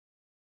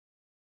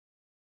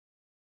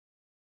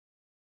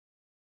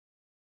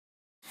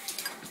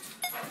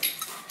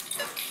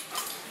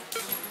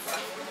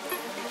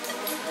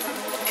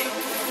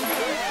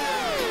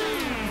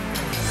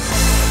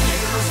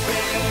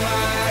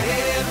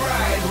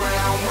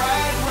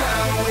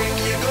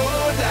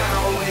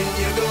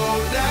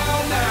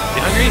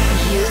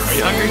Are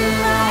you hungry?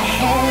 My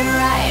head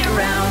right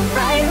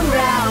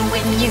round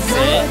when you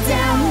go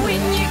down,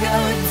 when you go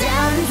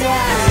down,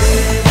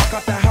 down. Walk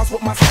out the house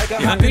with my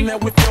swagger. Hop in there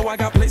with Flo, I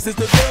got places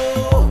to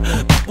go.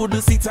 People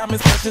to see, time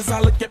is precious.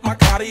 I look at my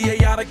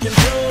Cartier out of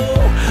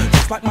control.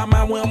 Just like my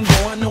mind where I'm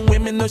going. The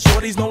women, the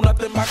shorties know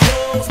nothing but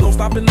clothes. No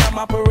stopping at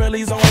my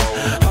Pirelli's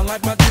on.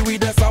 Unlike my jewelry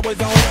that's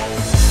always on.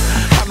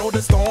 I know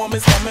the storm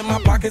is coming. My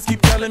pockets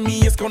keep telling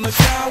me it's gonna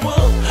shower.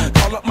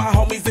 Call up my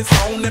homies, it's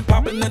on and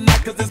popping the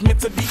night cause it's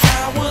meant to be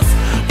ours.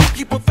 We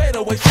keep a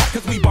fadeaway shot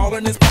cause we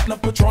ballin' this platinum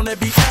Patron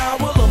every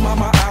hour. Lil'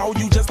 mama, ow,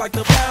 you just like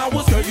the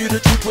flowers. Girl, you the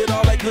truth with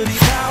all that goody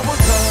power.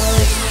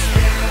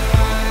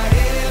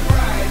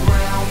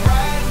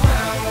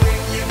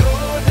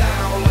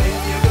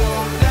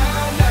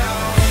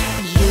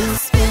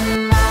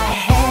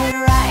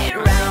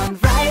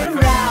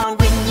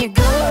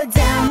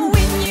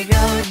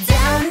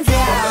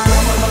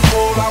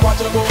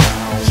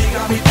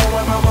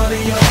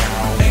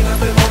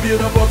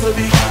 Beautiful to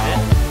be,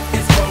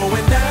 it's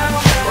going down.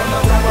 From the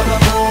top of the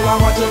pole, I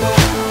watch her go.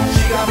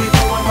 She got me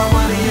throwing my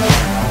money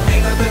up.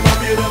 Ain't nothing more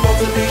beautiful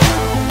to me.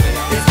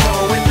 It's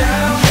going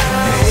down.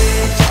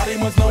 Hey,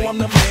 Charlie must know I'm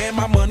the man.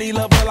 My money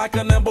lover like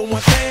a #1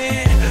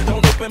 fan.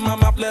 Don't open my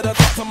mouth, let her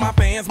talk to my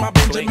fans. My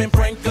Benjamin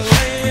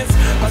Franklin's,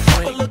 a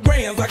couple of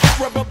grands. I got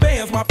rubber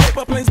bands. My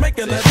paper planes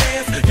making a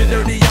dance. Get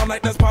dirty all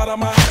night, that's part of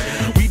my.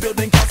 We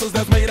building castles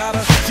that's made out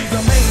of. She's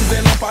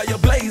amazing, on fire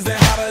blazing.